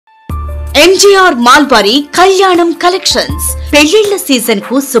MGR Mall వారి కళ్యాణం collections పెళ్లిళ్ల season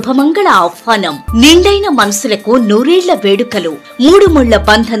కు శుభమంగళ ఆహ్వానం. నిండైన మనసులకు నూరేళ్ల వేడుకలు. మూడు ముళ్ల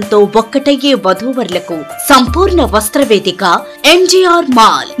బంధంతో ఒక్కటయ్యే వధూవరులకు సంపూర్ణ వస్త్రవేదిక MGR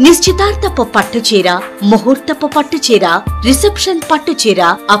Mall. నిశ్చితార్థపు పట్టుచీర, ముహూర్తపు పట్టుచీర, రిసెప్షన్ పట్టుచీర,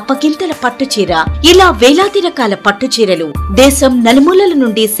 అప్పగింతల పట్టుచీర, ఇలా వేలాది రకాల పట్టుచీరలు దేశం నలుమూలల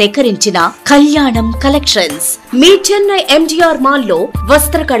నుండి సేకరించిన కళ్యాణం కలెక్షన్స్. మీ చెన్నై MGR Mall లో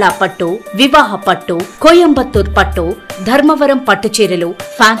వస్త్రకళా పట్టు, వివాహ పట్టు, కోయంబత్తూర్ పట్టు, ధర్మవరం పట్టు చీరలు,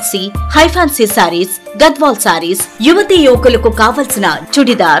 fancy, high fancy saris, Gadwal saris, యువతి యువకులకు కావలసిన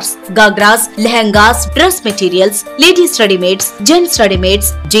chudidars, ghagras, lehengas, dress materials, ladies readymades, gents readymades,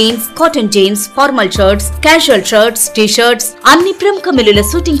 jeans, cotton jeans, formal shirts, casual shirts, T shirts, అన్ని ప్రముఖ మిల్లుల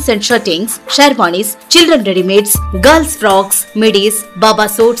shootings and shirtings, sherwanis, children readymades, girls frocks, midis, Baba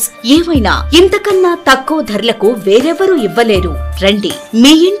suits, ఏవైనా ఇంతకన్నా తక్కువ ధరలకు వేరెవరూ ఇవ్వలేరు. రండి,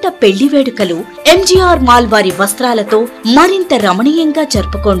 మీ ఇంట పెళ్లి వేడుకలు MGR Mall వారి వస్త్రాలతో మరింత రమణీయంగా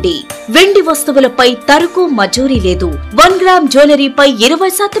జరుపుకోండి. వెండి వస్తువులపై తరుగు మజూరీ లేదు. 1 గ్రామ్ జ్యువెలరీపై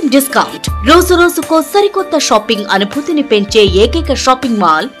 20% డిస్కౌంట్. రోజు రోజుకో సరికొత్త షాపింగ్ అనుభూతిని పెంచే ఏకైక shopping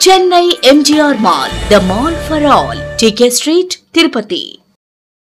mall Chennai MGR Mall. The mall for all. TK street, Tirupati.